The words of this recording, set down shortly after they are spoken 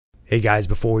Hey guys,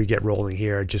 before we get rolling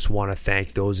here, I just want to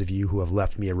thank those of you who have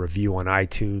left me a review on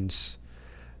iTunes.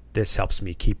 This helps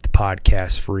me keep the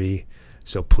podcast free,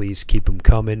 so please keep them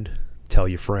coming. Tell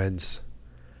your friends.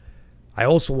 I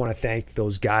also want to thank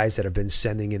those guys that have been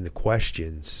sending in the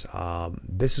questions.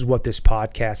 This is what this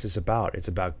podcast is about. It's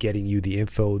about getting you the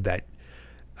info that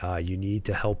you need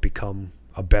to help become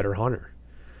a better hunter.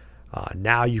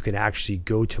 Now you can actually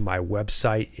go to my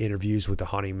website,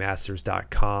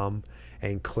 interviewswiththehuntingmasters.com,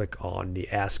 and click on the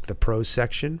Ask the Pros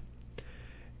section.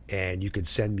 And you can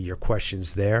send me your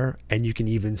questions there, and you can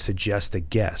even suggest a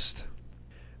guest.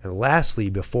 And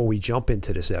lastly, before we jump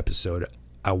into this episode,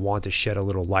 I want to shed a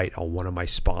little light on one of my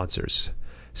sponsors,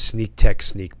 Sneak Tech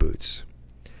Sneak Boots.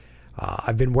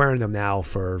 I've been wearing them now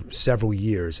for several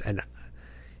years, and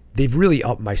they've really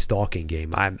upped my stalking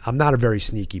game. I'm not a very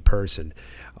sneaky person,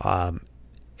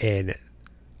 and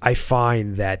I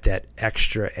find that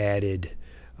extra added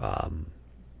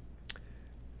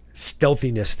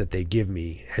stealthiness that they give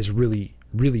me has really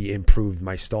improved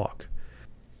my stalk.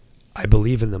 I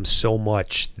believe in them so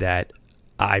much that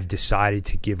I've decided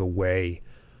to give away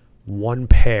one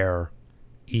pair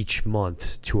each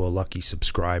month to a lucky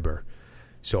subscriber.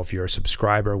 So if you're a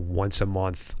subscriber, once a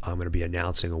month I'm going to be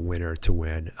announcing a winner to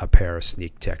win a pair of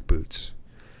Sneak Tech boots.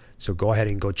 So go ahead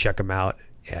and go check them out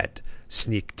at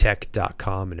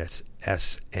sneaktech.com, and it's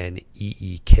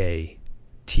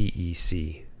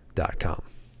SNEEKTEC.com.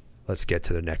 Let's get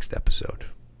to the next episode.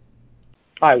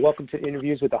 Hi, welcome to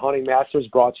Interviews with the Hunting Masters,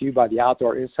 brought to you by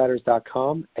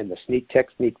theoutdoorinsiders.com and the Sneak Tech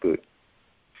Sneak Boot.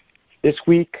 This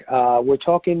week, we're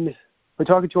talking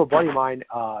to a buddy of mine,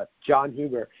 John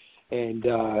Huber, and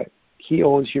he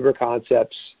owns Huber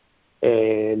Concepts,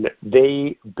 and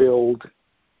they build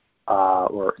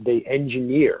or they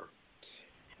engineer,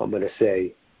 I'm going to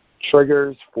say,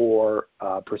 triggers for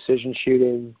precision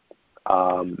shooting,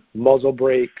 muzzle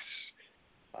brakes,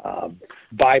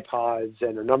 bipods,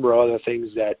 and a number of other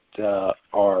things that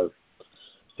are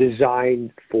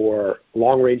designed for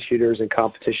long-range shooters and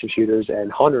competition shooters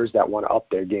and hunters that want to up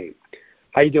their game.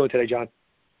 How you doing today, John?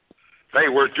 Hey,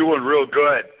 we're doing real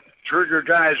good. Trigger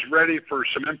guys ready for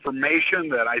some information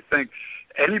that I think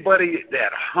anybody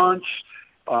that hunts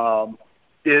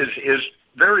is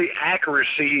very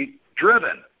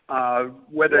accuracy-driven,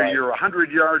 whether right. You're 100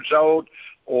 yards out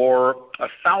or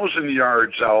 1,000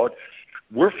 yards out.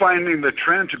 We're finding the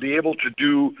trend to be able to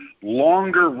do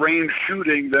longer range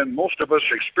shooting than most of us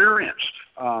experience.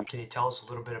 Can you tell us a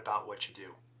little bit about what you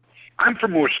do? I'm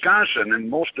from Wisconsin, and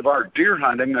most of our deer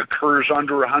hunting occurs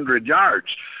under 100 yards.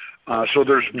 So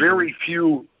there's very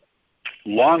few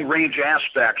long-range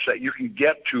aspects that you can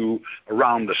get to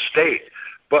around the state.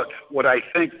 But what I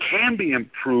think can be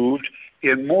improved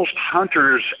in most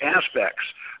hunters' aspects,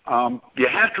 you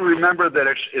have to remember that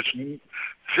it's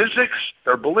physics,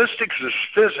 or ballistics is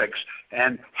physics,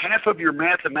 and half of your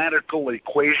mathematical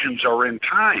equations are in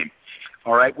time.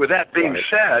 All right. With that being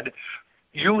said,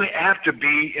 you have to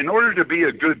be, in order to be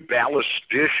a good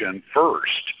ballistician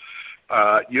first,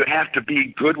 you have to be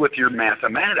good with your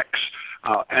mathematics.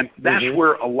 And that's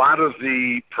where a lot of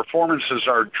the performances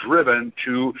are driven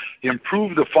to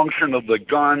improve the function of the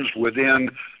guns within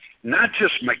not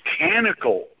just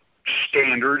mechanical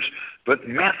standards, but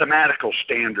mathematical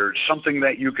standards, something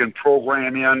that you can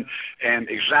program in and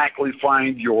exactly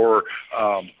find your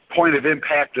point of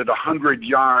impact at 100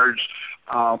 yards.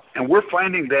 And we're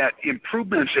finding that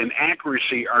improvements in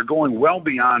accuracy are going well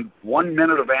beyond 1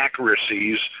 minute of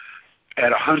accuracies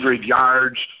at 100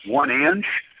 yards, 1 inch,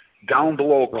 down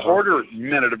below a quarter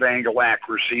minute of angle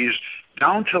accuracies,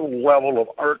 down to the level of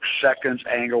arc seconds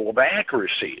angle of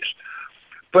accuracies.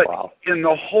 But in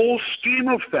the whole scheme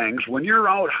of things, when you're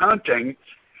out hunting,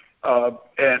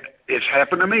 and it's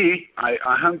happened to me, I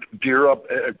hunt deer up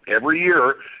every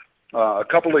year. A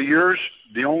couple of years,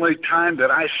 the only time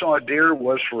that I saw a deer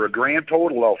was for a grand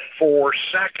total of 4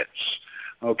 seconds.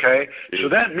 Okay? So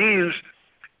that means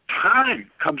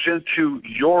time comes into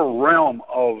your realm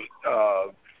of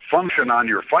function on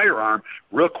your firearm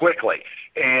real quickly.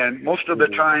 And most of the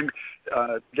time,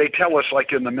 they tell us,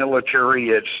 like in the military,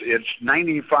 it's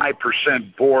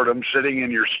 95% boredom, sitting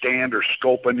in your stand or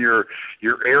scoping your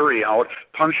area out,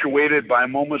 punctuated by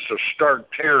moments of stark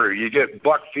terror. You get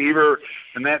buck fever,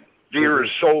 and that deer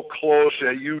is so close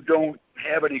that you don't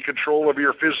have any control of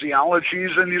your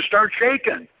physiologies, and you start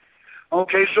shaking.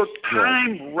 Okay, so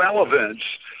time relevance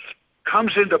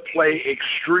comes into play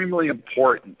extremely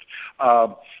important.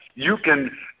 You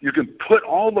can put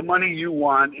all the money you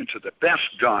want into the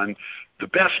best gun, the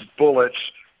best bullets,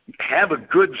 have a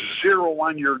good zero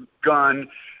on your gun,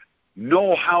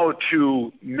 know how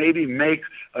to maybe make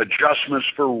adjustments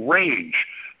for range.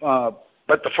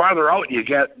 But the farther out you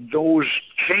get, those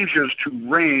changes to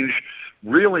range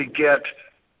really get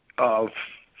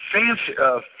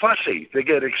fussy. They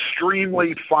get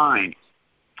extremely fine.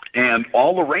 And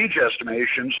all the range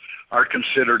estimations are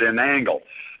considered in angle.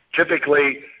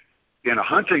 Typically, in a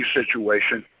hunting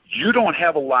situation, you don't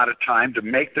have a lot of time to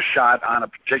make the shot on a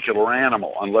particular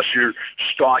animal unless you're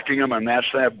stalking them, and that's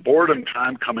that boredom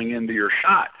time coming into your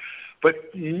shot. But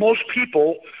most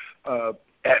people,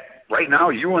 right now,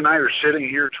 you and I are sitting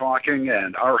here talking,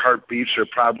 and our heartbeats are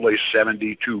probably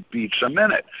 72 beats a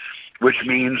minute, which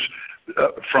means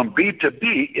from beat to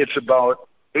beat, it's about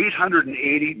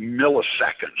 880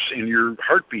 milliseconds in your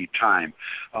heartbeat time.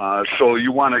 So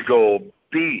you want to go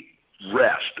beat,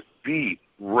 rest, beat,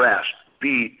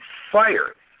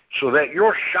 fire, so that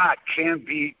your shot can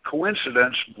be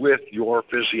coincidence with your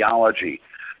physiology.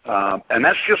 And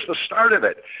that's just the start of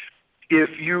it.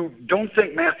 If you don't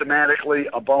think mathematically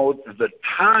about the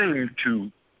time to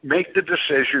make the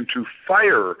decision to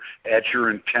fire at your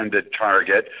intended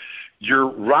target, your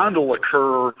round will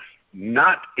occur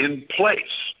not in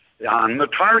place on the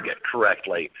target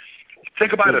correctly.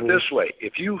 Think about it this way.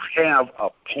 If you have a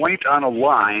point on a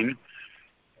line,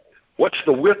 what's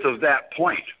the width of that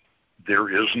point? There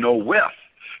is no width.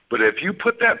 But if you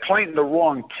put that point in the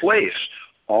wrong place,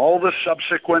 all the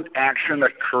subsequent action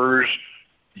occurs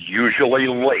usually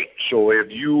late. So if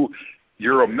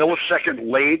you're a millisecond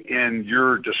late in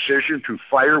your decision to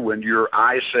fire when your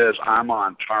eye says I'm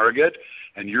on target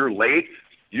and you're late,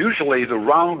 usually the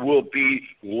round will be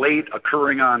late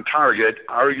occurring on target,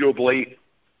 arguably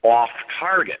off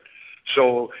target.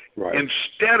 So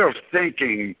instead of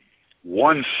thinking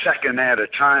 1 second at a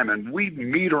time, and we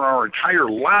meter our entire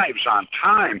lives on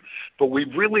time, but we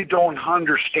really don't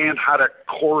understand how to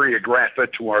choreograph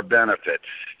it to our benefit.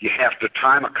 You have to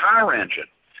time a car engine.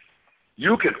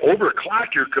 You can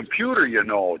overclock your computer, you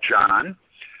know, John,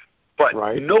 but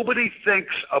nobody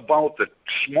thinks about the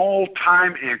small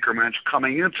time increments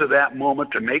coming into that moment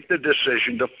to make the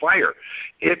decision to fire.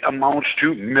 It amounts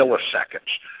to milliseconds.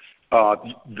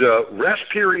 The rest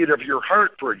period of your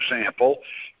heart, for example,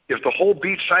 if the whole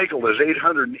beat cycle is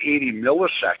 880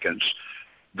 milliseconds,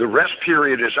 the rest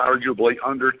period is arguably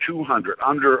under 200,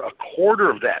 under a quarter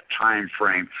of that time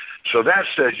frame. So that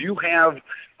says you have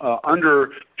under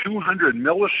 200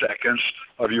 milliseconds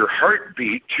of your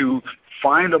heartbeat to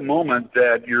find a moment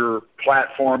that your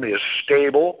platform is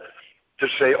stable to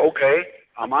say, okay,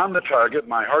 I'm on the target,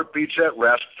 my heartbeat's at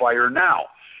rest, fire now.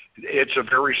 It's a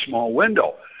very small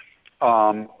window.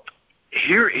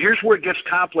 Here's where it gets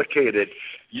complicated.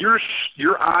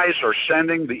 Your eyes are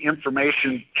sending the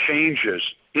information changes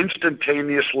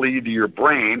instantaneously to your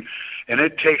brain, and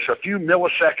it takes a few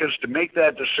milliseconds to make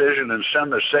that decision and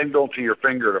send the signal to your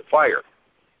finger to fire.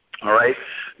 All right?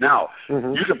 Now,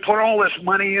 you can put all this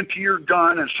money into your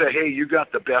gun and say, hey, you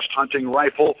got the best hunting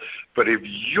rifle, but if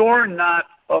you're not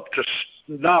up to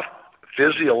snuff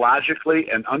physiologically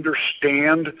and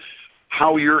understand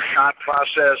how your shot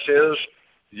process is,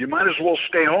 you might as well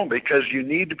stay home because you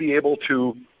need to be able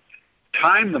to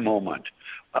time the moment.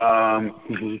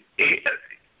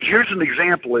 Here's an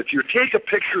example. If you take a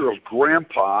picture of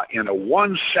Grandpa in a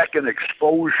 1 second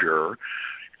exposure,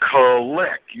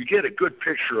 click, you get a good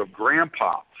picture of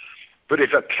Grandpa. But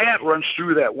if a cat runs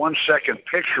through that 1 second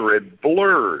picture, it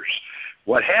blurs.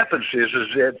 What happens is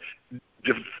it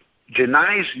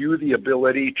denies you the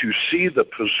ability to see the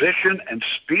position and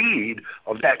speed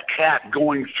of that cat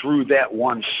going through that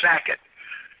 1 second.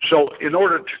 So in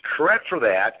order to correct for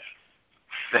that,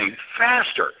 think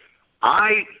faster.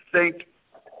 I think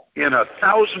in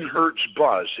 1,000 hertz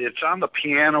buzz. It's on the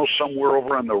piano somewhere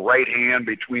over on the right hand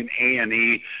between A and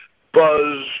E,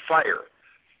 buzz, fire.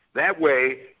 That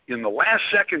way, in the last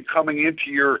second coming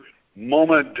into your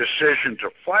moment decision to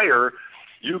fire,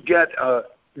 you get a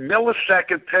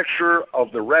millisecond picture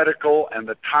of the reticle and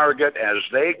the target as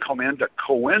they come into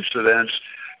coincidence,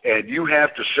 and you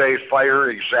have to say fire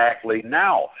exactly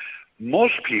now.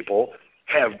 Most people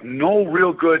have no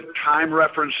real good time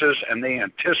references, and they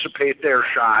anticipate their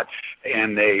shot,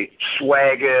 and they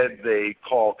swag it. They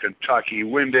call Kentucky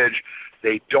windage.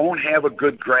 They don't have a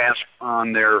good grasp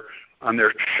on their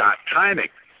shot timing.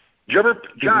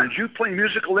 John, did you play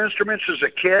musical instruments as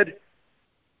a kid?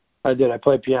 I did. I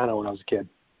played piano when I was a kid.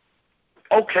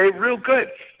 Okay, real good.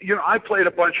 You know, I played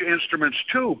a bunch of instruments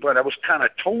too, but I was kind of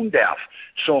tone deaf,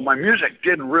 so my music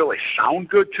didn't really sound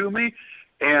good to me.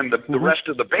 And the rest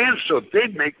of the band, so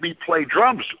they'd make me play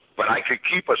drums, but I could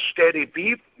keep a steady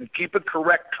beat and keep a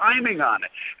correct timing on it.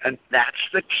 And that's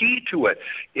the key to it.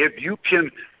 If you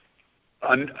can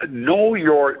know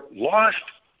your lost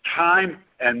time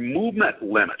and movement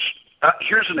limits.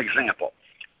 Here's an example.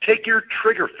 take your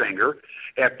trigger finger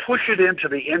and push it into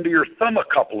the end of your thumb a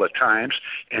couple of times,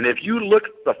 and if you look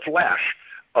at the flash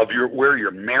of where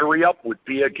your marry-up would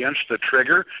be against the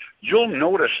trigger, you'll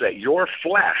notice that your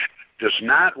flash does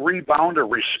not rebound or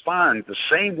respond the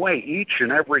same way each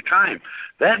and every time.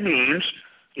 That means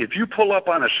if you pull up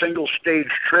on a single-stage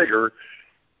trigger,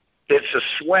 it's a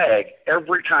swag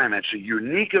every time. It's a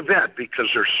unique event because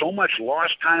there's so much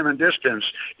lost time and distance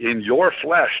in your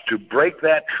flesh to break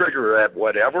that trigger at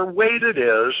whatever weight it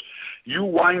is. You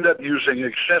wind up using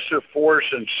excessive force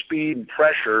and speed and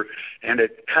pressure, and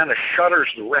it kind of shutters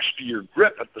the rest of your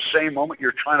grip at the same moment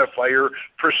you're trying to fire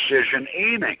precision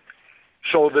aiming.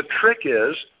 So the trick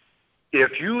is,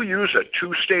 if you use a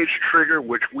two-stage trigger,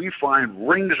 which we find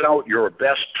rings out your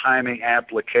best timing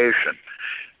application,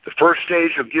 the first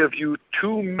stage will give you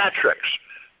two metrics,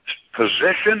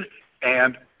 position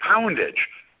and poundage.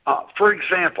 For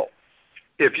example,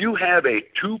 if you have a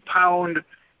 2-pound,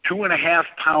 2.5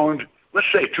 pound, let's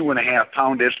say 2.5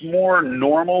 pound is more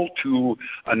normal to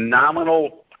a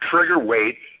nominal trigger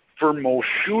weight for most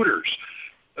shooters.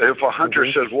 If a hunter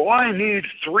says, well, I need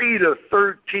 300 to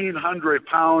 1,300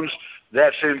 pounds,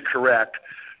 that's incorrect.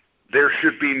 There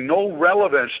should be no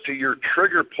relevance to your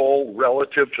trigger pull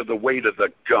relative to the weight of the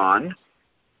gun.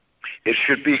 It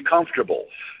should be comfortable.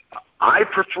 I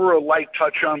prefer a light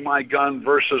touch on my gun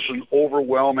versus an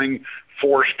overwhelming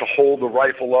force to hold the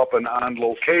rifle up and on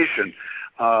location.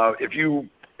 If you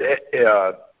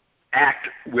act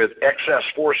with excess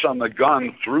force on the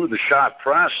gun through the shot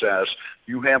process,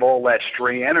 you have all that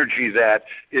stray energy that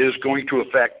is going to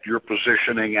affect your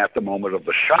positioning at the moment of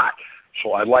the shot.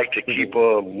 So I like to keep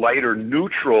a lighter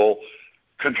neutral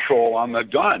control on the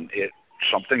gun. It's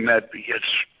something that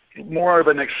it's more of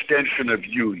an extension of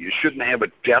you. You shouldn't have a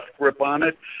death grip on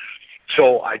it.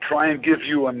 So I try and give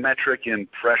you a metric in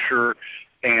pressure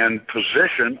and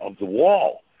position of the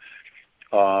wall.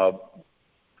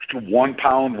 1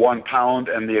 pound, 1 pound,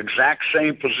 and the exact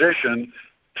same position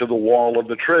to the wall of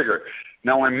the trigger.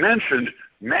 Now I mentioned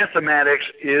mathematics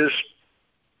is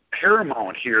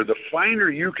paramount here. The finer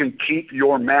you can keep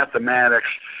your mathematics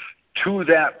to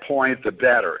that point, the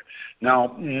better.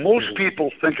 Now, most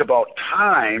people think about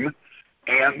time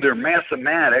and their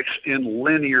mathematics in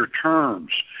linear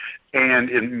terms. And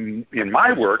in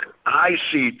my work, I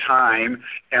see time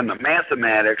and the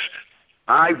mathematics,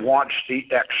 I watch the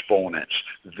exponents.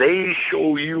 They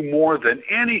show you more than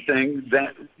anything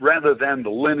that, rather than the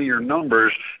linear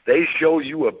numbers, they show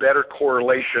you a better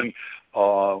correlation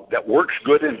that works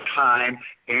good in time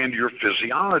and your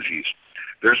physiologies.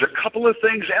 There's a couple of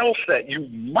things else that you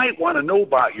might want to know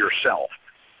about yourself.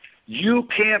 You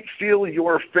can't feel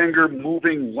your finger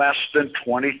moving less than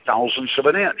 20 thousandths of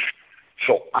an inch.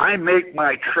 So I make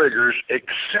my triggers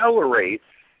accelerate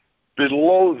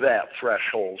below that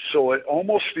threshold. So it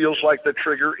almost feels like the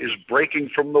trigger is breaking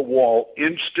from the wall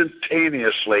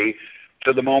instantaneously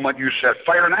to the moment you said,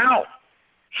 fire now.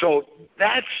 So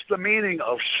that's the meaning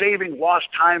of saving lost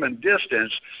time and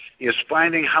distance, is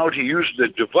finding how to use the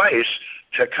device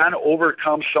to kind of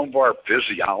overcome some of our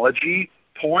physiology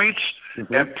points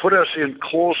and put us in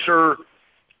closer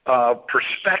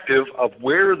perspective of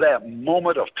where that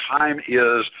moment of time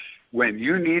is when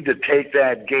you need to take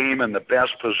that game in the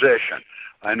best position.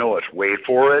 I know it's wait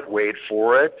for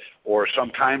it, or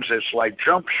sometimes it's like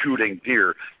jump shooting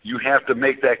deer. You have to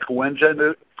make that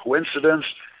coincidence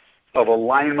of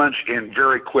alignments in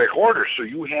very quick order. So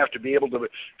you have to be able to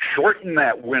shorten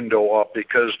that window up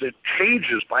because it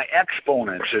changes by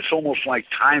exponents. It's almost like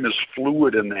time is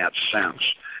fluid in that sense.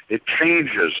 It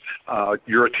changes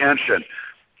your attention.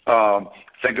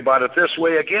 Think about it this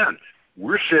way again.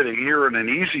 We're sitting here in an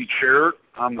easy chair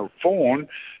on the phone,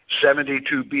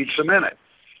 72 beats a minute.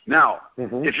 Now,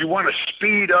 if you want to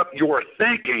speed up your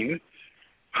thinking,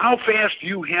 how fast do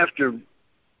you have to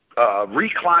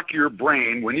reclock your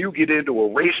brain when you get into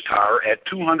a race car at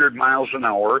 200 miles an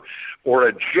hour or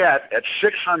a jet at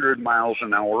 600 miles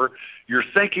an hour? You're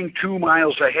thinking 2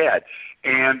 miles ahead.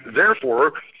 And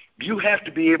therefore, you have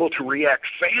to be able to react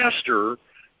faster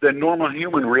than normal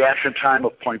human reaction time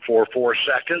of 0.44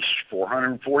 seconds,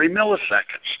 440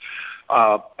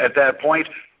 milliseconds. At that point,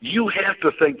 you have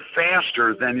to think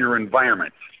faster than your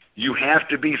environment. You have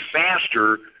to be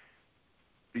faster.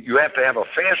 You have to have a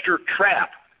faster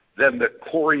trap than the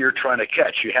quarry you're trying to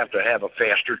catch. You have to have a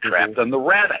faster trap than the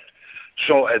rabbit.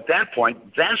 So at that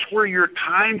point, that's where your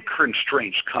time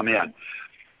constraints come in.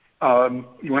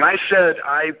 When I said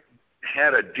I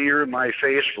had a deer in my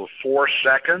face for 4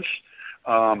 seconds,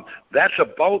 that's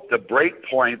about the break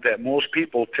point that most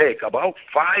people take. About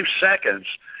 5 seconds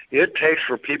it takes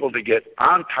for people to get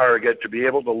on target, to be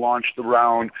able to launch the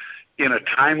round in a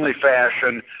timely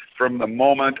fashion from the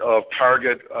moment of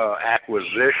target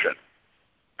acquisition.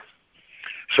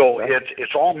 So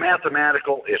it's all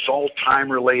mathematical. It's all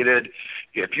time-related.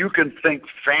 If you can think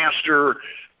faster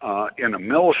in a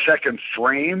millisecond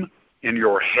frame in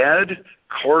your head,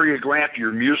 choreograph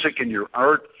your music and your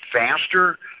art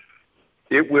faster,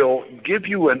 it will give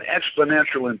you an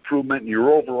exponential improvement in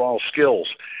your overall skills.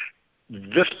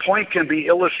 This point can be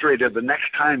illustrated the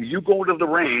next time you go to the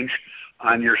range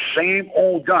on your same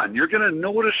old gun. You're going to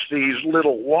notice these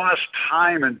little lost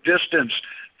time and distance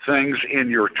things in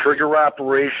your trigger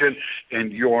operation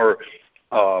and your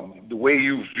the way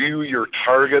you view your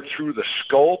target through the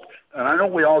scope. And I know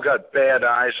we all got bad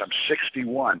eyes. I'm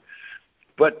 61.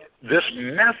 But this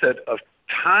method of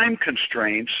time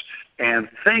constraints and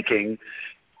thinking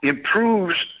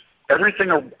improves everything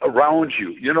around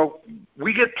you. You know,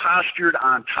 we get postured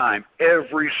on time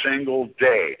every single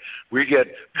day. We get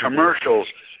commercials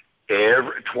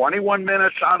every 21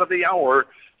 minutes out of the hour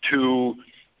to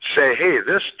say, hey,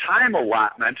 this time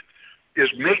allotment is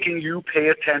making you pay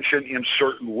attention in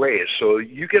certain ways. So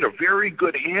you get a very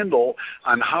good handle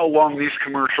on how long these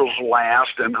commercials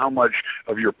last and how much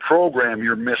of your program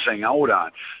you're missing out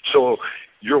on. So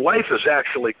your life is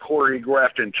actually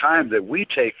choreographed in time that we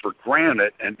take for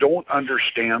granted and don't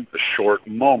understand the short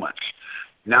moments.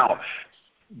 Now,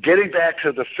 getting back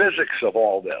to the physics of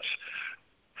all this,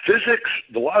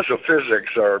 the laws of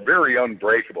physics are very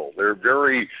unbreakable. They're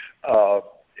very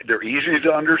they're easy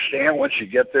to understand once you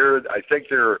get there. I think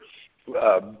they're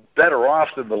better off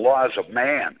than the laws of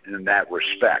man in that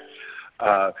respect.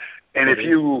 And if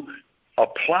you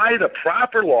apply the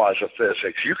proper laws of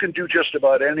physics, you can do just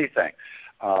about anything.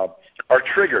 Our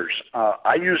triggers,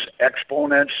 I use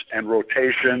exponents and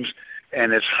rotations,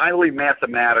 and it's highly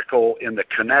mathematical in the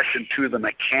connection to the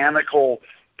mechanical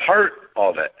part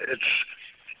of it.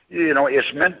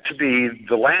 It's meant to be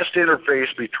the last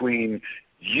interface between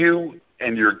you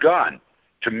and your gun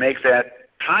to make that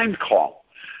time call.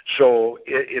 So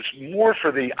it's more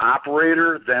for the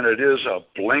operator than it is a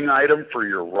bling item for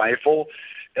your rifle.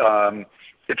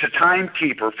 It's a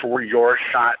timekeeper for your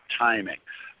shot timing.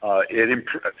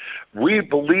 We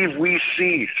believe we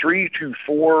see 3 to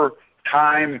 4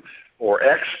 time or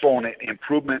exponent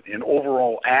improvement in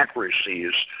overall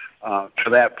accuracies to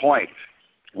that point.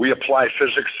 We apply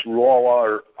physics through all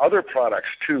our other products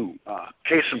too.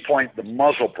 Case in point, the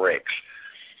muzzle brakes.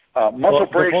 Muzzle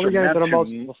brakes before we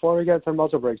get into the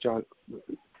muzzle brake, John,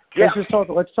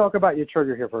 let's talk about your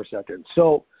trigger here for a second.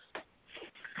 So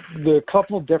the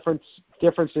couple of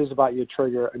differences about your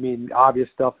trigger, I mean, obvious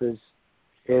stuff is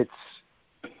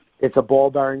it's a ball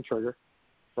bearing trigger,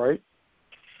 right?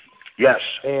 Yes.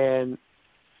 And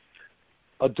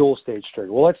a dual stage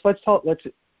trigger. Well, let's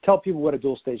tell people what a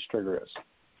dual stage trigger is.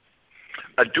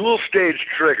 A dual stage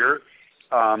trigger,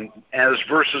 as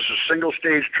versus a single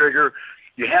stage trigger,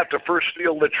 you have to first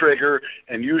feel the trigger,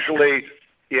 and usually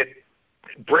it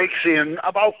breaks in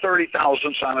about 30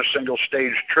 thousandths on a single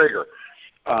stage trigger.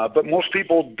 But most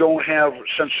people don't have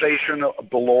sensation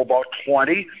below about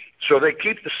 20, so they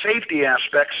keep the safety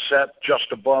aspects set just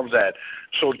above that.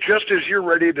 So just as you're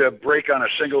ready to break on a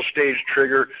single stage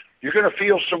trigger, you're going to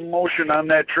feel some motion on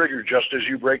that trigger just as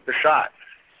you break the shot.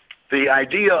 The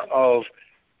idea of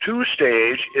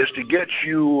two-stage is to get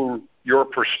you your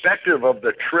perspective of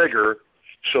the trigger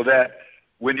so that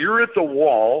when you're at the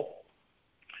wall,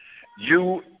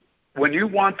 when you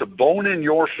want the bone in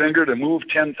your finger to move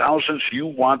 10 thousandths, you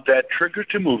want that trigger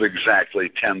to move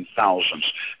exactly 10 thousandths.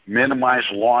 Minimize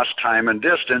lost time and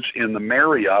distance in the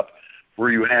marry-up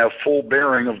where you have full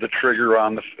bearing of the trigger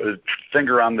on the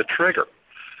finger on the trigger.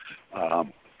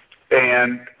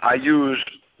 And I use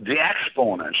the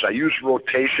exponents. I use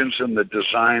rotations in the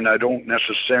design. I don't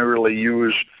necessarily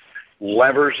use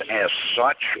levers as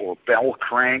such or bell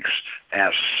cranks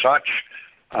as such.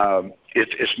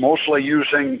 It's mostly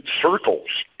using circles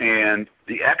and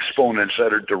the exponents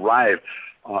that are derived,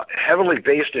 heavily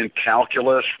based in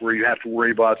calculus where you have to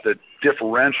worry about the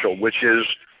differential, which is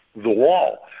the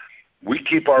wall. We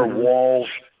keep our walls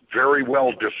very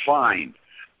well defined.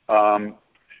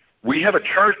 We have a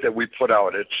chart that we put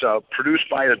out. It's produced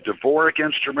by a Dvorak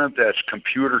instrument that's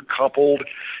computer coupled.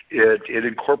 It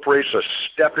incorporates a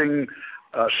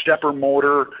stepper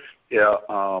motor,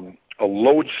 a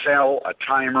load cell, a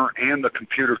timer, and the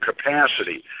computer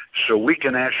capacity. So we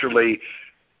can actually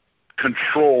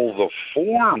control the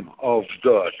form of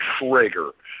the trigger,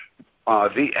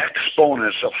 the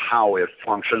exponents of how it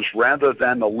functions, rather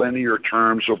than the linear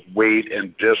terms of weight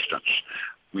and distance.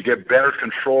 We get better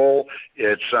control.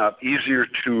 It's easier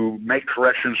to make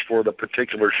corrections for the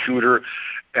particular shooter.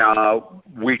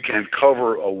 We can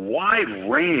cover a wide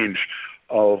range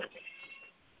of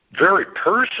very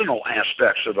personal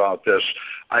aspects about this.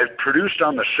 I've produced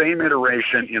on the same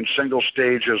iteration in single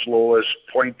stage as low as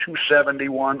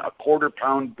 .271, a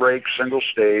quarter-pound break, single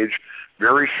stage,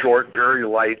 very short, very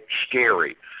light,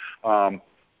 scary. And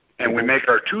we make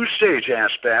our two-stage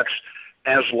aspects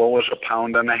as low as 1.5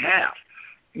 pounds.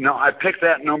 Now, I picked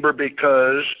that number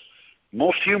because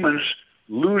most humans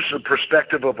lose the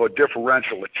perspective of a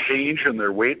differential, a change in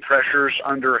their weight pressures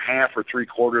under 1/2 or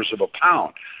 3/4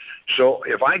 pounds. So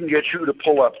if I can get you to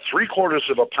pull up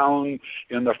 3/4 pound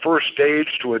in the first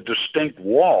stage to a distinct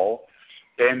wall,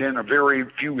 and in a very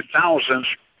few thousandths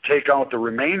take out the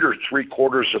remainder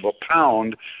 3/4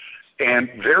 pound,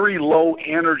 and very low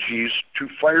energies to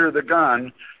fire the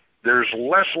gun, there's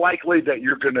less likely that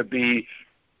you're going to be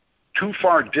too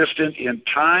far distant in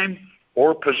time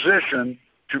or position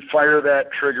to fire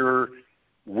that trigger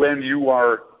when you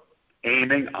are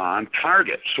aiming on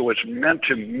target. So it's meant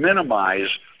to minimize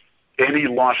any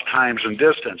lost times and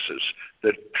distances.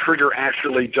 The trigger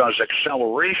actually does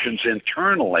accelerations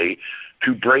internally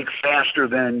to break faster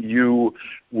than you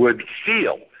would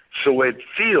feel. So it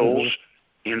feels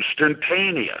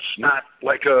instantaneous, not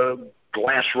like a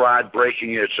glass rod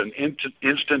breaking. It's an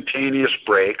instantaneous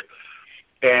break.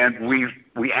 And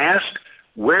we ask,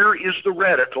 where is the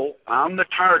reticle on the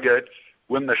target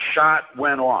when the shot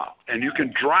went off? And you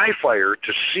can dry fire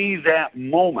to see that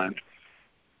moment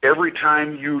every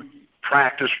time you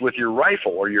practice with your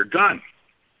rifle or your gun.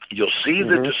 You'll see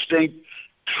the distinct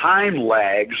time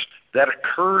lags that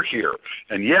occur here.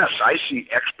 And yes, I see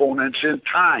exponents in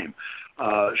time.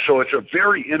 So it's a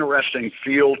very interesting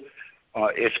field.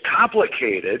 It's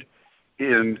complicated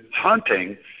in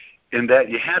hunting in that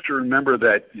you have to remember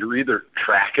that you're either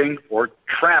tracking or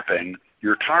trapping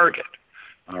your target.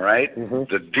 All right?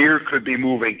 The deer could be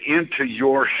moving into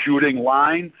your shooting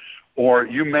line, or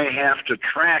you may have to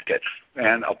track it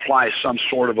and apply some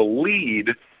sort of a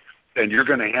lead, and you're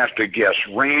going to have to guess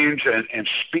range and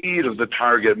speed of the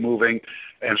target moving,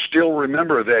 and still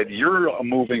remember that you're a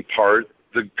moving part.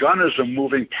 The gun is a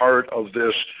moving part of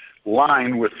this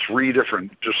line with 3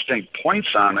 different distinct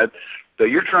points on it, that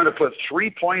you're trying to put 3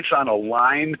 points on a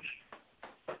line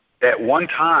at one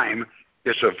time.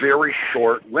 It's a very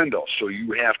short window, so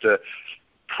you have to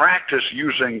practice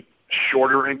using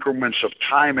shorter increments of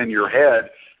time in your head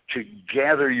to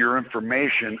gather your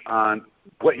information on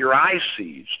what your eye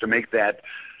sees to make that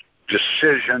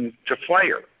decision to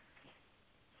fire.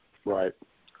 Right.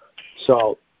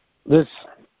 So this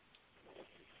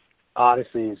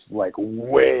honestly is like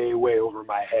way, way over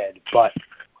my head. But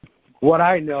what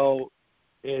I know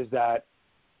is that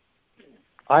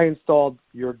I installed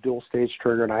your dual stage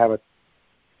trigger, and I have a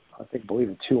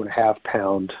 2.5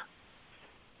 pound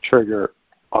trigger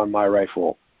on my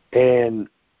rifle. And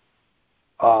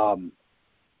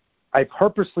I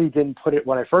purposely didn't put it,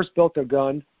 when I first built the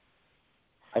gun,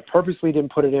 I purposely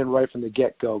didn't put it in right from the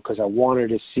get-go because I wanted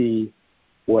to see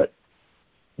what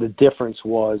the difference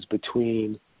was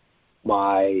between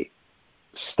my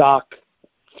stock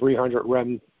 300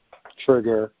 rem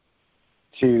trigger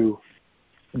to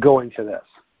going to this,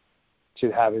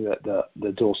 to having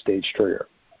the dual stage trigger.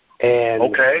 And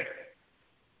okay.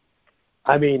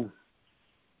 I mean,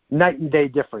 night and day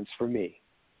difference for me.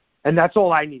 And that's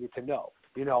all I needed to know.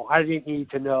 You know, I didn't need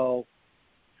to know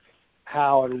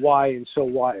how and why and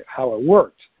how it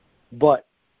worked. But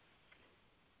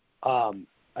I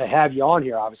have you on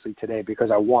here, obviously, today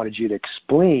because I wanted you to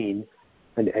explain,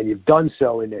 and you've done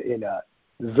so in a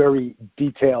very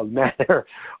detailed manner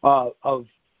of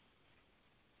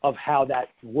how that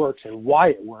works and why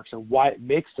it works and why it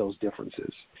makes those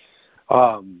differences.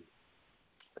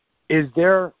 Is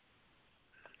there,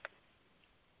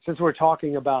 since we're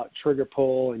talking about trigger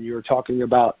pull and you're talking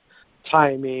about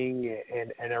timing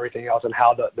and everything else, and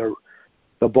how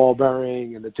the ball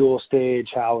bearing and the dual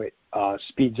stage, how it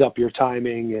speeds up your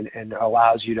timing and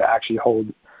allows you to actually hold,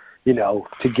 you know,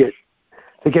 to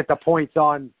get the points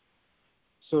on,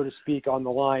 so to speak, on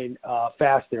the line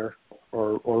faster,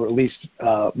 or at least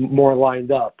more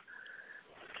lined up.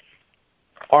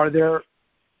 Are there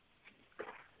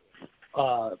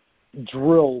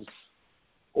drills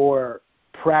or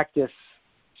practice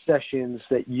sessions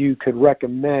that you could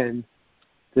recommend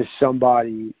to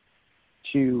somebody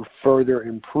to further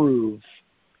improve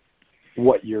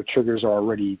what your triggers are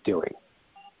already doing?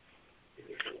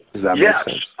 Does that make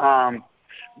sense?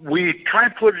 We try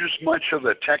to put as much of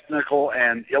the technical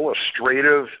and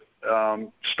illustrative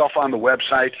stuff on the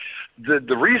website.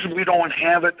 The reason we don't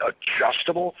have it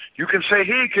adjustable, you can say,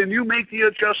 hey, can you make the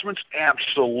adjustments?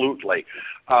 Absolutely.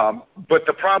 But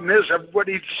the problem is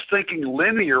everybody's thinking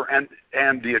linear,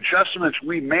 and the adjustments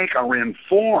we make are in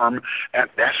form, and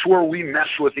that's where we mess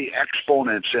with the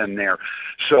exponents in there.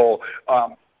 So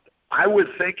I would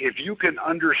think if you can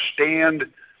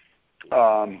understand,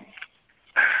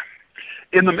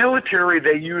 in the military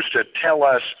they used to tell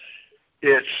us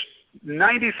it's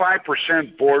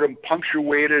 95% boredom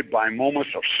punctuated by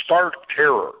moments of stark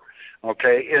terror.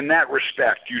 Okay, in that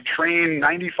respect, you train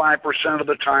 95% of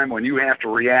the time when you have to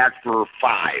react for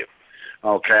 5.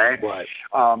 Okay? Right.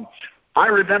 I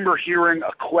remember hearing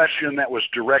a question that was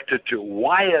directed to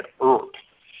Wyatt Earp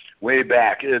way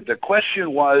back. The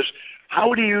question was,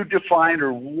 how do you define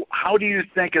or how do you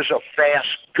think is a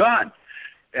fast gun?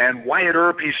 And Wyatt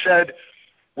Earp, he said,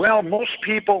 well, most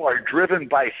people are driven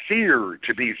by fear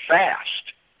to be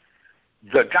fast.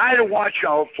 The guy to watch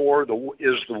out for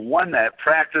is the one that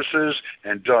practices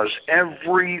and does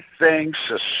everything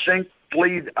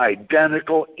succinctly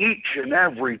identical each and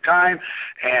every time,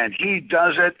 and he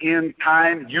does it in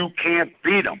time. You can't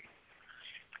beat him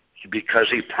because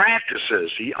he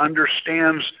practices. He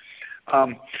understands.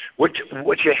 What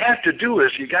you have to do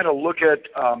is you got to look at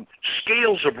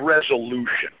scales of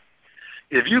resolution.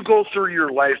 If you go through your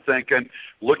life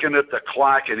looking at the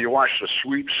clock, and you watch the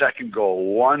sweep second go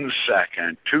 1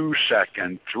 second, 2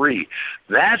 seconds, 3,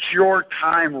 that's your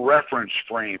time reference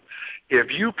frame.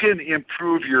 If you can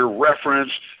improve your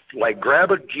reference, like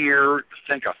grab a gear,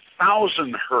 think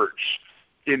 1,000 hertz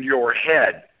in your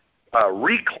head,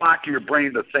 reclock your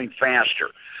brain to think faster.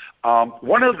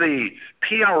 One of the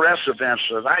PRS events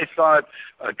that I thought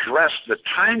addressed the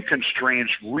time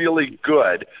constraints really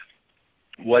good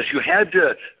was you had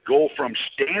to go from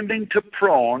standing to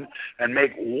prone and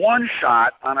make one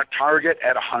shot on a target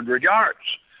at 100 yards.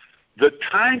 The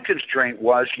time constraint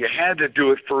was you had to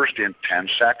do it first in 10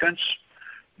 seconds,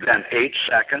 then 8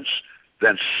 seconds,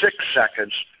 then 6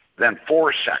 seconds, then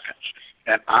 4 seconds.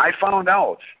 And I found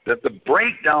out that the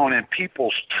breakdown in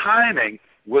people's timing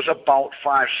was about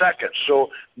 5 seconds.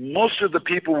 So most of the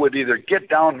people would either get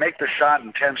down, make the shot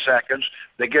in 10 seconds,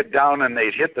 they get down and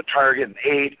they'd hit the target in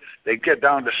 8, they'd get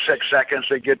down to 6 seconds,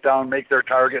 they get down, make their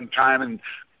target in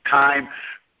time.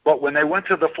 But when they went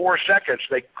to the 4 seconds,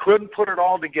 they couldn't put it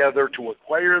all together to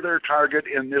acquire their target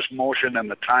in this motion and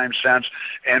the time sense.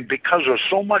 And because of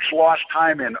so much lost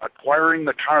time in acquiring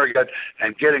the target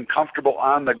and getting comfortable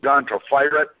on the gun to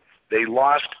fire it, they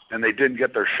lost and they didn't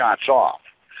get their shots off.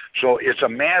 So it's a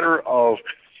matter of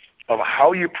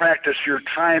how you practice your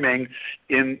timing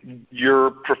in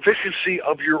your proficiency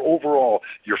of your overall,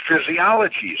 your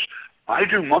physiologies. I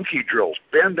do monkey drills,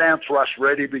 bend and thrust,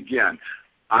 ready, begin.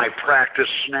 I practice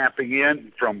snapping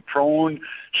in from prone,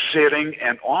 sitting,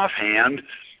 and offhand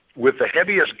with the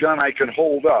heaviest gun I can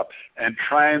hold up and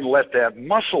try and let that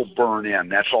muscle burn in.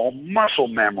 That's all muscle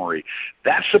memory.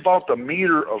 That's about the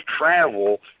meter of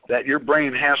travel that your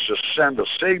brain has to send a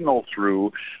signal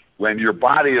through when your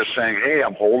body is saying, hey,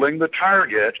 I'm holding the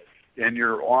target in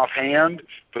your offhand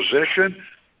position.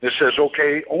 It says,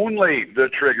 okay, only the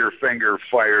trigger finger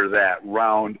fire that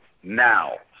round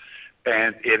now.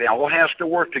 And it all has to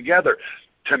work together.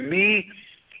 To me,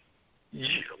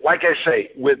 like I say,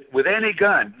 with any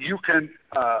gun, you can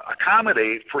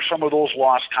accommodate for some of those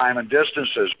lost time and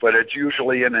distances, but it's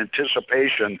usually in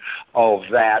anticipation of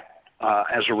that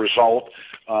as a result,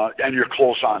 and you're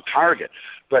close on target.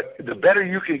 But the better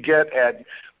you can get at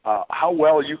how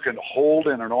well you can hold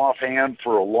in an offhand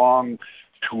for a long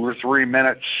 2 or 3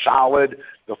 minutes solid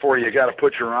before you got to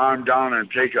put your arm down and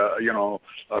take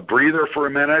a breather for a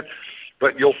minute.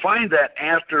 But you'll find that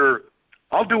after,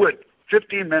 I'll do it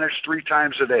 15 minutes 3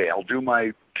 times a day. I'll do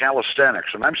my calisthenics,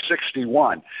 and I'm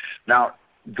 61. Now,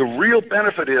 the real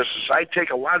benefit is I take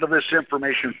a lot of this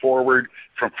information forward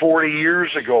from 40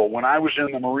 years ago when I was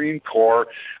in the Marine Corps,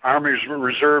 Army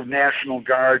Reserve, National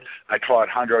Guard. I taught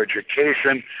hunter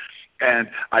education, and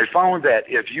I found that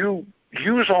if you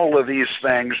use all of these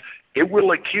things, it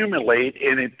will accumulate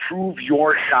and improve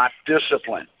your shot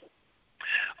discipline.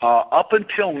 Up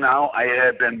until now, I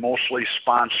had been mostly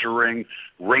sponsoring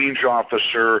range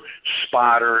officer,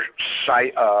 spotter,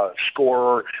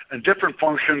 scorer, and different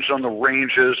functions on the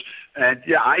ranges. And,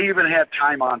 yeah, I even had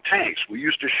time on tanks. We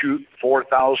used to shoot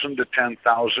 4,000 to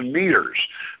 10,000 meters.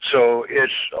 So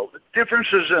it's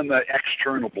differences in the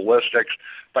external ballistics,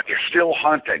 but you're still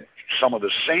hunting. Some of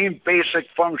the same basic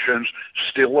functions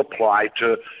still apply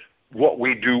to what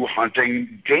we do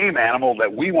hunting game animal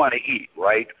that we want to eat,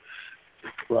 right?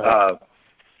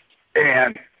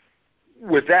 And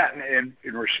with that, in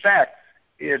respect,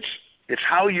 it's It's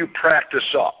how you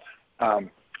practice up.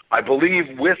 I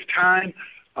believe with time,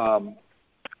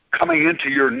 coming into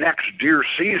your next deer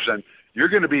season, you're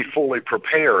going to be fully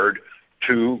prepared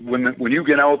to, when you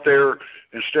get out there,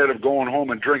 instead of going home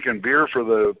and drinking beer for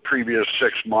the previous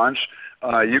 6 months,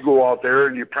 you go out there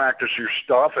and you practice your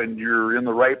stuff, and you're in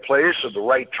the right place at the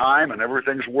right time, and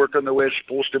everything's working the way it's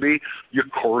supposed to be. You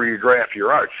choreograph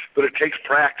your art, but it takes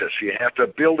practice. You have to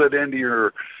build it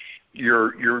into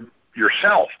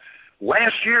yourself.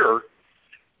 Last year,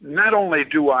 not only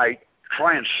do I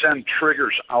try and send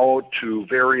triggers out to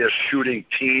various shooting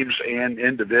teams and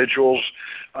individuals,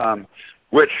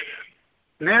 which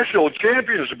national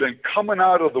champions have been coming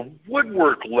out of the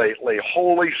woodwork lately.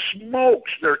 Holy smokes,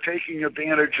 they're taking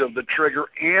advantage of the trigger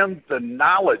and the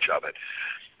knowledge of it.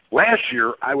 Last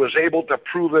year, I was able to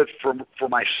prove it for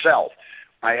myself.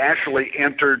 I actually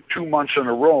entered 2 months in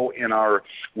a row in our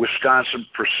Wisconsin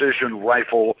Precision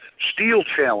Rifle Steel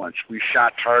Challenge. We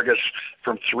shot targets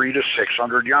from 300 to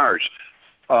 600 yards.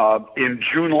 In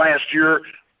June last year,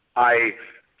 I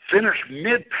finished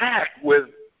mid-pack with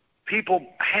people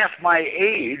half my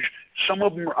age. Some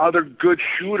of them are other good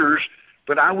shooters,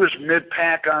 but I was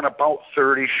mid-pack on about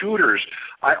 30 shooters.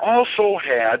 I also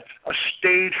had a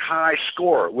stage-high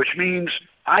score, which means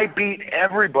I beat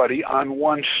everybody on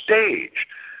one stage.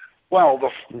 Well,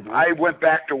 I went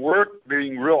back to work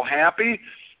being real happy,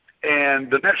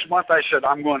 and the next month I said,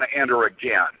 I'm going to enter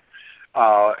again,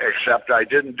 except I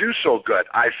didn't do so good.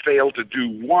 I failed to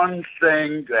do one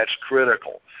thing that's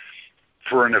critical.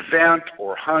 For an event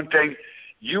or hunting,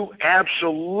 you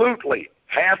absolutely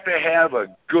have to have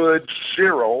a good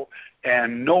zero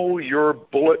and know your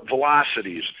bullet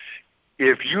velocities.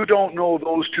 If you don't know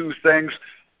those two things,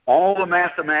 all the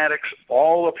mathematics,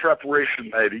 all the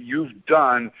preparation that you've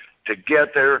done to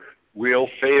get there will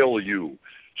fail you.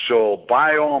 So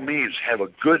by all means, have a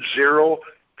good zero,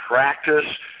 practice,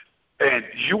 and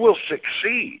you will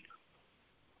succeed.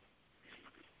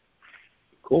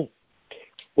 Cool.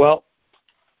 Well,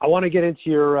 I want to get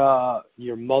into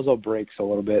your muzzle brakes a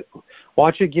little bit. Why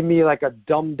don't you give me like a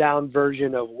dumbed down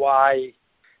version of why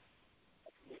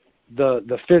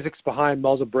the physics behind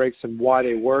muzzle brakes and why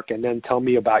they work, and then tell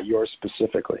me about yours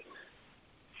specifically.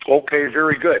 Okay,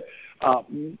 very good.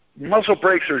 Muzzle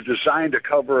brakes are designed to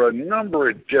cover a number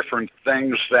of different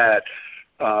things that,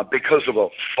 because of a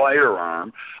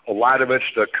firearm, a lot of it's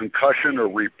the concussion or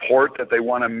report that they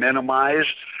want to minimize,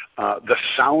 the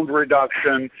sound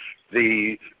reduction.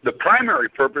 The primary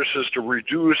purpose is to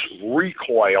reduce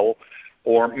recoil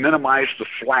or minimize the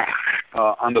flash.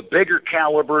 On the bigger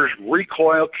calibers,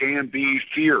 recoil can be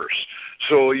fierce,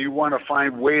 so you want to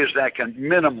find ways that can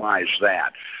minimize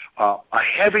that. A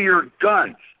heavier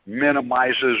gun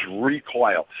minimizes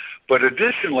recoil. But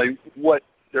additionally, what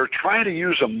they're trying to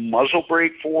use a muzzle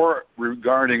brake for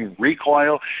regarding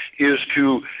recoil is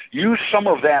to use some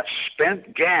of that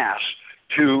spent gas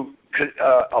to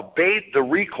abate the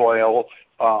recoil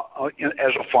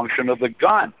as a function of the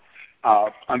gun.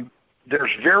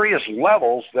 There's various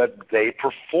levels that they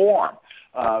perform.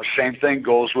 Same thing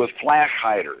goes with flash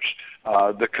hiders.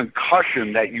 The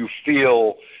concussion that you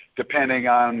feel depending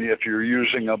on if you're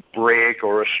using a brake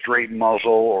or a straight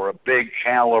muzzle or a big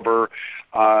caliber,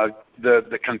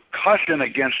 the concussion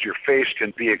against your face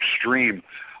can be extreme.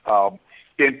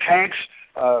 In tanks,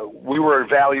 we were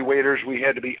evaluators. We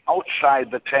had to be outside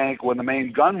the tank when the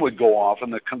main gun would go off,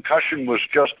 and the concussion was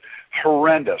just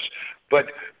horrendous. But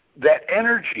that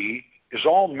energy is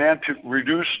all meant to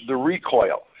reduce the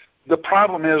recoil. The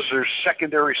problem is there's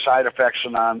secondary side effects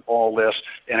on all this,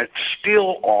 and it's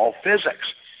still all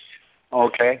physics.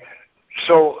 Okay?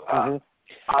 So,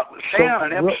 say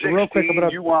on an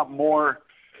M16, you want more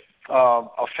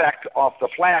effect off the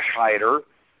flash hider,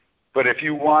 but if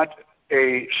you want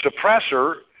a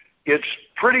suppressor, it's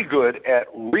pretty good at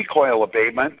recoil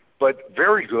abatement, but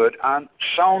very good on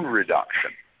sound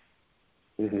reduction.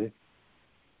 Mm-hmm.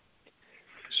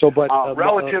 So, but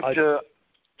relative to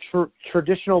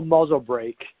traditional muzzle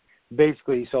brake,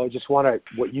 basically, so I just want to,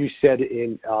 what you said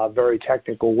in a very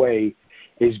technical way,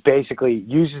 is basically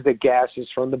uses the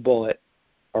gases from the bullet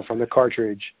or from the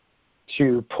cartridge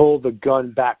to pull the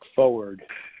gun back forward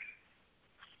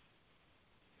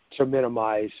to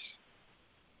minimize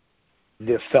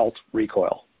the felt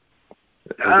recoil.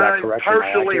 Is that correct?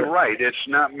 Partially right. It's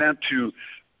not meant to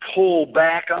pull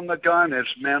back on the gun.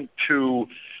 It's meant to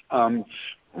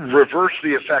reverse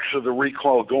the effects of the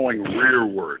recoil going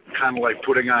rearward, kind of like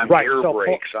putting on air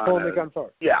brakes on pulling the gun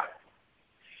forward. Yeah.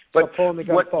 But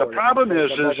the problem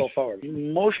is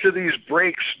most of these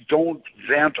brakes don't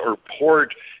vent or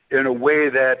port in a way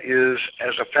that is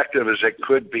as effective as it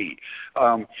could be.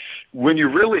 When you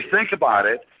really think about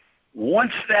it,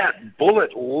 once that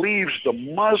bullet leaves the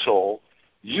muzzle,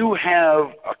 you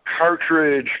have a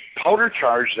cartridge powder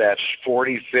charge that's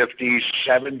 40, 50,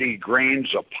 70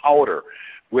 grains of powder,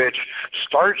 which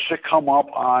starts to come up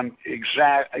on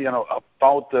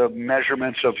about the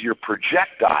measurements of your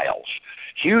projectiles.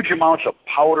 Huge amounts of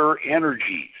powder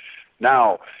energy.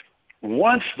 Now,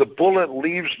 once the bullet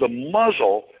leaves the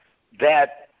muzzle,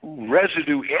 that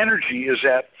residue energy is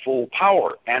at full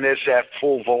power, and it's at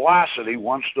full velocity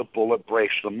once the bullet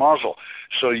breaks the muzzle.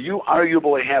 So you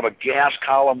arguably have a gas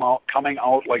column coming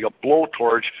out like a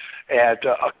blowtorch at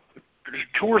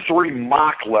 2 or 3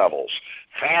 Mach levels,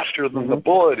 faster than the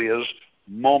bullet is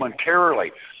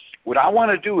momentarily. What I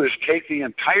want to do is take the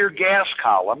entire gas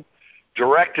column,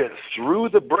 direct it through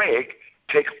the brake,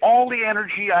 take all the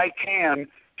energy I can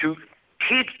to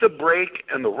keep the brake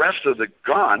and the rest of the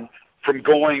gun from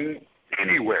going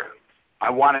anywhere.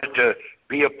 I want it to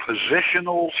be a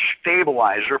positional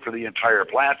stabilizer for the entire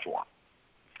platform.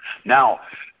 Now,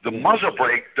 the muzzle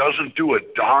brake doesn't do a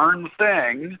darn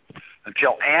thing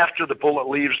until after the bullet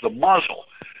leaves the muzzle.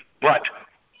 But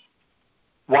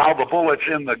while the bullet's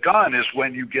in the gun is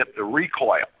when you get the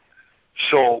recoil.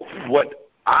 So what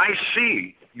I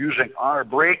see using our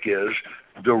brake is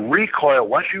the recoil,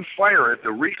 once you fire it,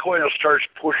 the recoil starts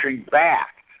pushing back.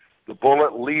 The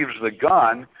bullet leaves the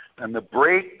gun, and the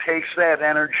brake takes that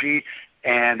energy,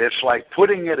 and it's like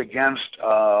putting it against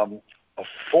a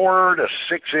 4 to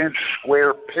 6 inch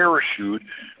square parachute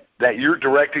that you're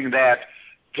directing that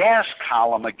gas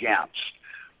column against.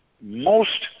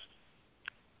 Most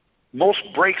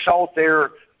brakes out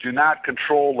there do not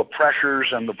control the pressures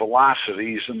and the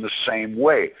velocities in the same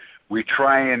way. We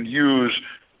try and use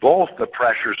both the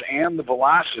pressures and the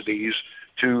velocities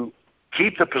to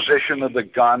keep the position of the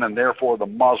gun and therefore the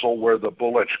muzzle where the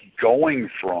bullet's going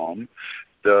from.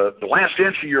 The last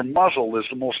inch of your muzzle is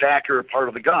the most accurate part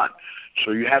of the gun.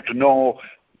 So you have to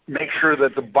make sure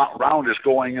that the round is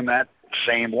going in that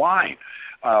same line.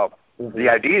 The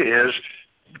idea is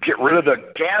get rid of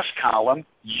the gas column,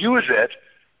 use it,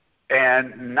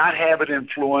 and not have it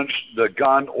influence the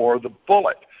gun or the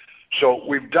bullet. So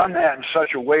we've done that in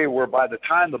such a way where by the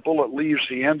time the bullet leaves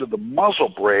the end of the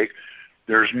muzzle brake,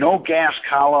 there's no gas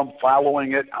column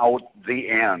following it out the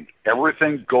end.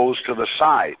 Everything goes to the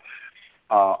side.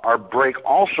 Our brake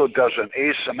also does an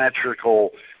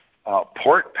asymmetrical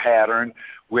port pattern,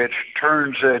 which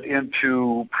turns it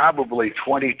into probably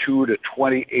 22 to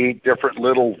 28 different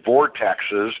little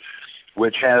vortexes,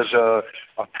 which has a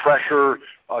pressure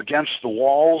against the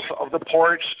walls of the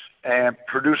ports and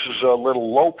produces a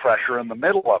little low pressure in the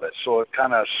middle of it. So it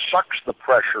kind of sucks the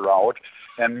pressure out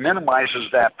and minimizes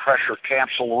that pressure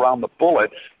capsule around the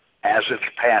bullet as it's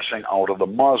passing out of the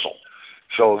muzzle.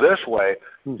 So this way,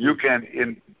 you can,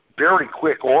 in very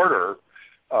quick order,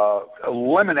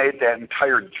 eliminate that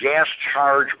entire gas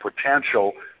charge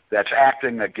potential that's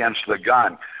acting against the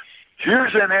gun.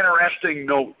 Here's an interesting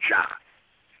note, John.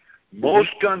 Most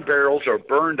gun barrels are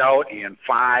burned out in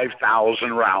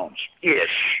 5,000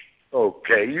 rounds-ish.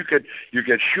 Okay, you could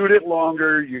shoot it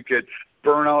longer, you could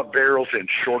burn out barrels in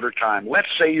shorter time. Let's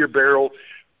say your barrel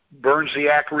burns the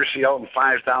accuracy out in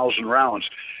 5,000 rounds.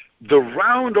 The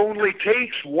round only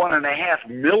takes 1.5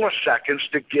 milliseconds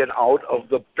to get out of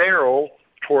the barrel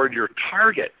toward your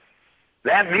target.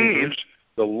 That means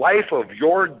the life of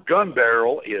your gun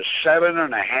barrel is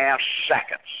 7.5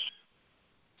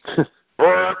 seconds.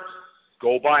 Or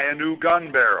go buy a new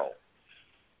gun barrel.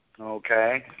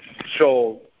 Okay?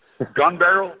 So gun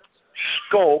barrel,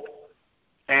 scope,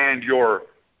 and your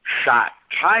shot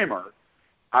timer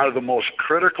are the most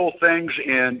critical things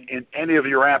in any of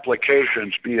your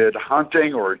applications, be it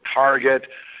hunting or target.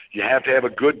 You have to have a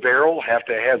good barrel, have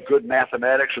to have good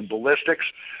mathematics and ballistics.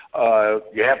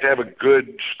 You have to have a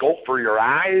good scope for your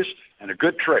eyes and a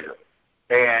good trigger.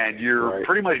 And you're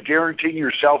pretty much guaranteeing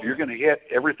yourself you're going to hit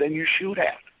everything you shoot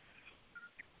at.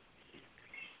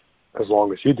 As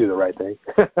long as you do the right thing.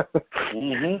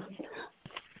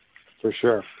 For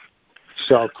sure.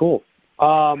 So cool.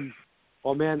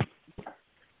 Well, man,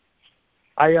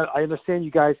 I understand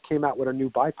you guys came out with a new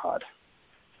bipod.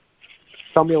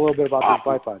 Tell me a little bit about this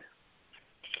bipod.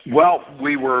 Well,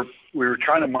 we were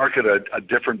trying to market a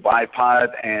different bipod,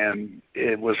 and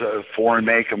it was a foreign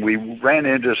make, and we ran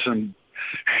into some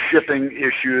shipping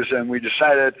issues, and we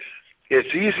decided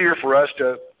it's easier for us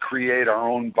to create our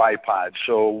own bipod.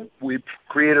 So we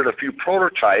created a few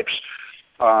prototypes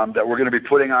that we're going to be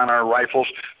putting on our rifles.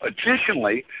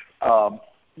 Additionally,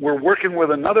 we're working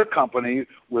with another company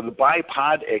with a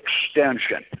bipod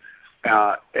extension.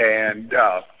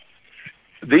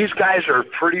 These guys are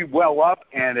pretty well up,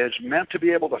 and it's meant to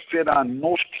be able to fit on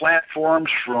most platforms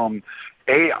from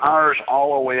ARs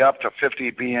all the way up to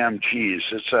 50 BMGs.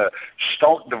 It's a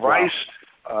stealth device,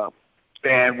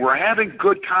 and we're having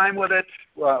good time with it.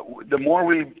 The more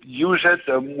we use it,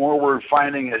 the more we're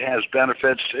finding it has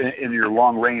benefits in your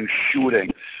long-range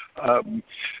shooting.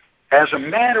 As a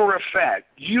matter of fact,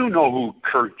 you know who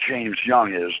Kurt James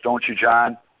Young is, don't you,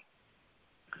 John?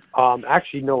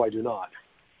 Actually, no, I do not.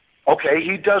 Okay,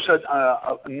 he does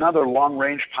another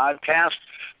long-range podcast,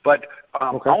 but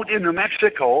out in New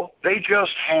Mexico, they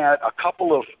just had a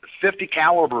couple of 50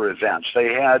 caliber events.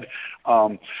 They had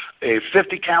a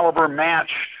 50 caliber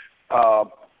match,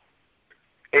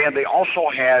 and they also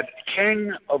had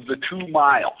King of the 2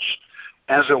 Miles.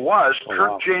 As it was,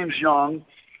 Kurt James Young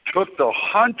took the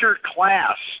hunter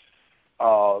class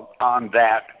on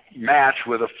that match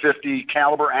with a 50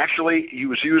 caliber. Actually, he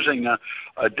was using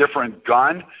a different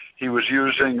gun. He was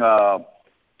using I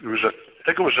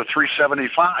think it was a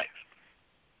 375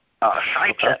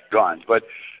 Sci-Tech gun, but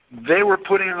they were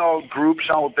putting out groups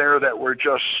out there that were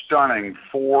just stunning,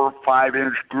 4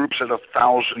 5-inch groups at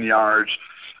 1,000 yards.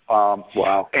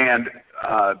 Wow! And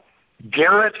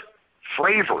Garrett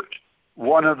Fravert,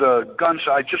 one of the guns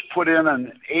I just put in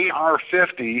an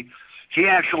AR-50, he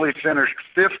actually finished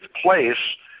 5th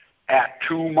place at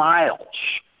 2 miles.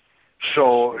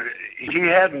 So he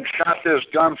hadn't shot this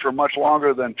gun for much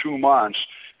longer than 2 months,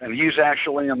 and he's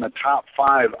actually in the top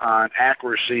 5 on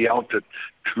accuracy out to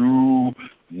 2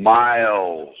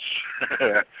 miles.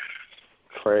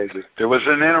 Crazy. It was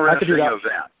an interesting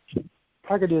event.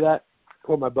 I could do that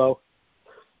with my bow.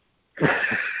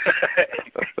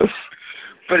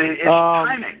 But it's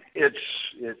timing. It's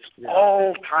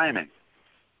all timing.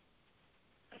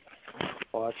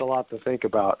 Well, that's a lot to think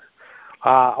about.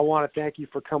 I want to thank you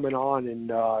for coming on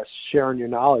and sharing your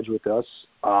knowledge with us.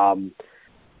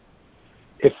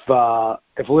 If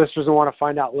listeners want to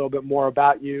find out a little bit more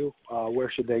about you, where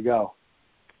should they go?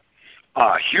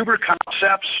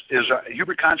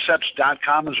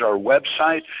 HubertConcepts.com is our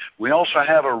website. We also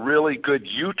have a really good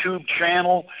YouTube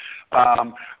channel.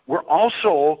 We're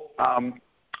also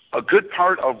a good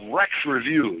part of Rex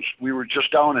Reviews. We were just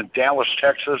down in Dallas,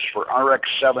 Texas for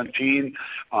RX-17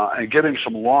 and giving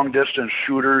some long-distance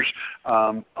shooters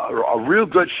a real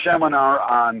good seminar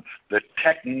on the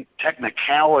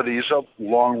technicalities of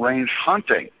long-range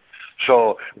hunting.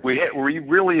 So we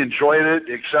really enjoyed it,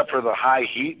 except for the high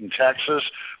heat in Texas.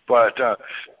 But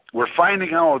we're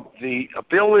finding out the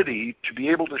ability to be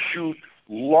able to shoot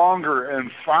longer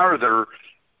and farther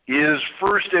is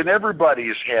first in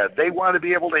everybody's head. They want to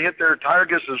be able to hit their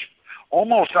targets as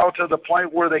almost out to the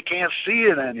point where they can't see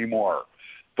it anymore.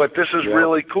 But this is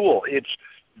really cool.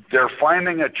 They're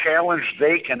finding a challenge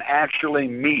they can actually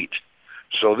meet.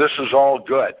 So this is all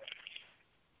good.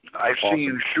 I've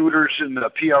seen shooters in the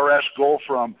PRS go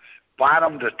from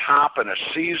bottom to top in a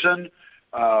season.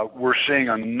 We're seeing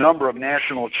a number of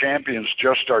national champions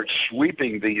just start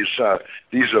sweeping these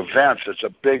events. It's a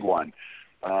big one.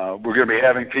 We're going to be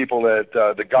having people at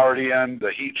the Guardian,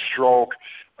 the Heat Stroke,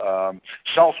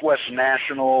 Southwest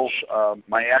Nationals.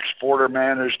 My exporter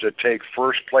managed to take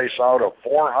first place out of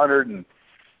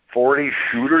 440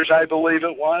 shooters, I believe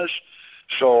it was.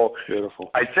 So beautiful.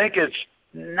 I think it's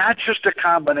not just a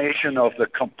combination of the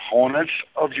components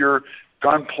of your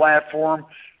gun platform,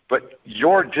 but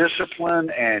your discipline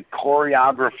and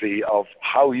choreography of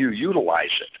how you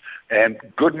utilize it, and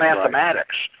good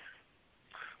mathematics.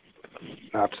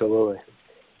 Absolutely.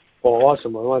 Well,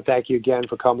 awesome. I want to thank you again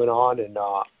for coming on, and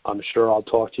I'm sure I'll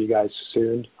talk to you guys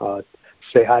soon.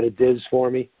 Say hi to Diz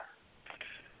for me.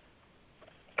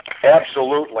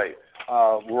 Absolutely.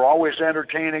 We're always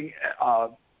entertaining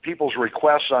people's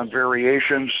requests on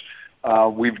variations.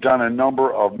 We've done a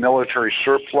number of military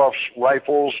surplus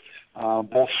rifles,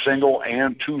 both single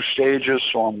and 2 stages,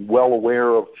 so I'm well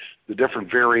aware of the different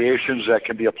variations that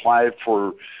can be applied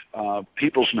for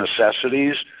people's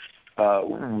necessities.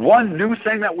 One new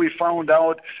thing that we found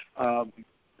out,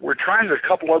 we're trying a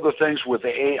couple other things with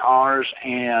the ARs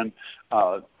and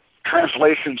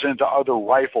translations into other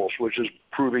rifles, which is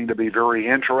proving to be very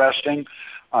interesting.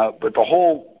 But the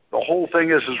whole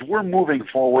thing is we're moving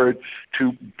forward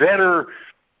to better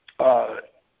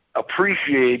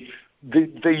appreciate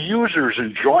the user's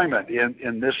enjoyment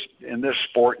in this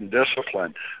sport and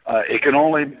discipline. It can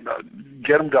only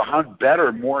get them to hunt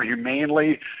better, more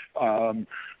humanely.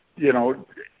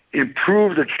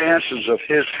 Improve the chances of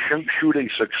his shooting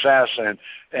success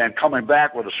and coming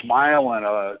back with a smile and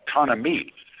a ton of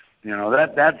meat.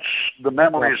 That's the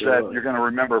memories that you're going to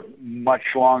remember much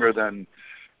longer than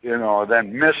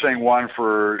missing one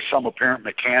for some apparent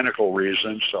mechanical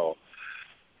reason. So,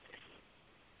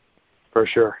 for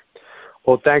sure.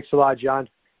 Well, thanks a lot, John.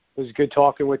 It was good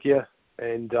talking with you.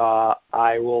 And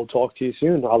I will talk to you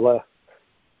soon. I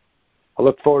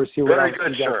look forward to see what else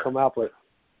you guys come out with.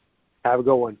 Have a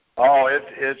good one. Oh,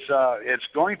 it's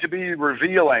going to be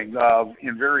revealing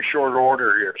in very short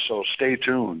order here, so stay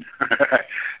tuned.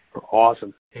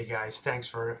 Awesome. Hey guys, thanks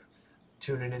for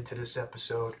tuning into this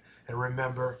episode. And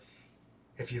remember,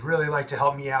 if you'd really like to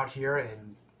help me out here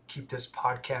and keep this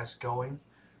podcast going,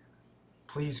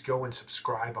 please go and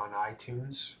subscribe on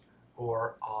iTunes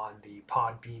or on the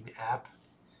Podbean app.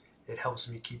 It helps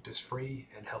me keep this free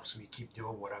and helps me keep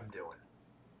doing what I'm doing.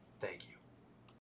 Thank you.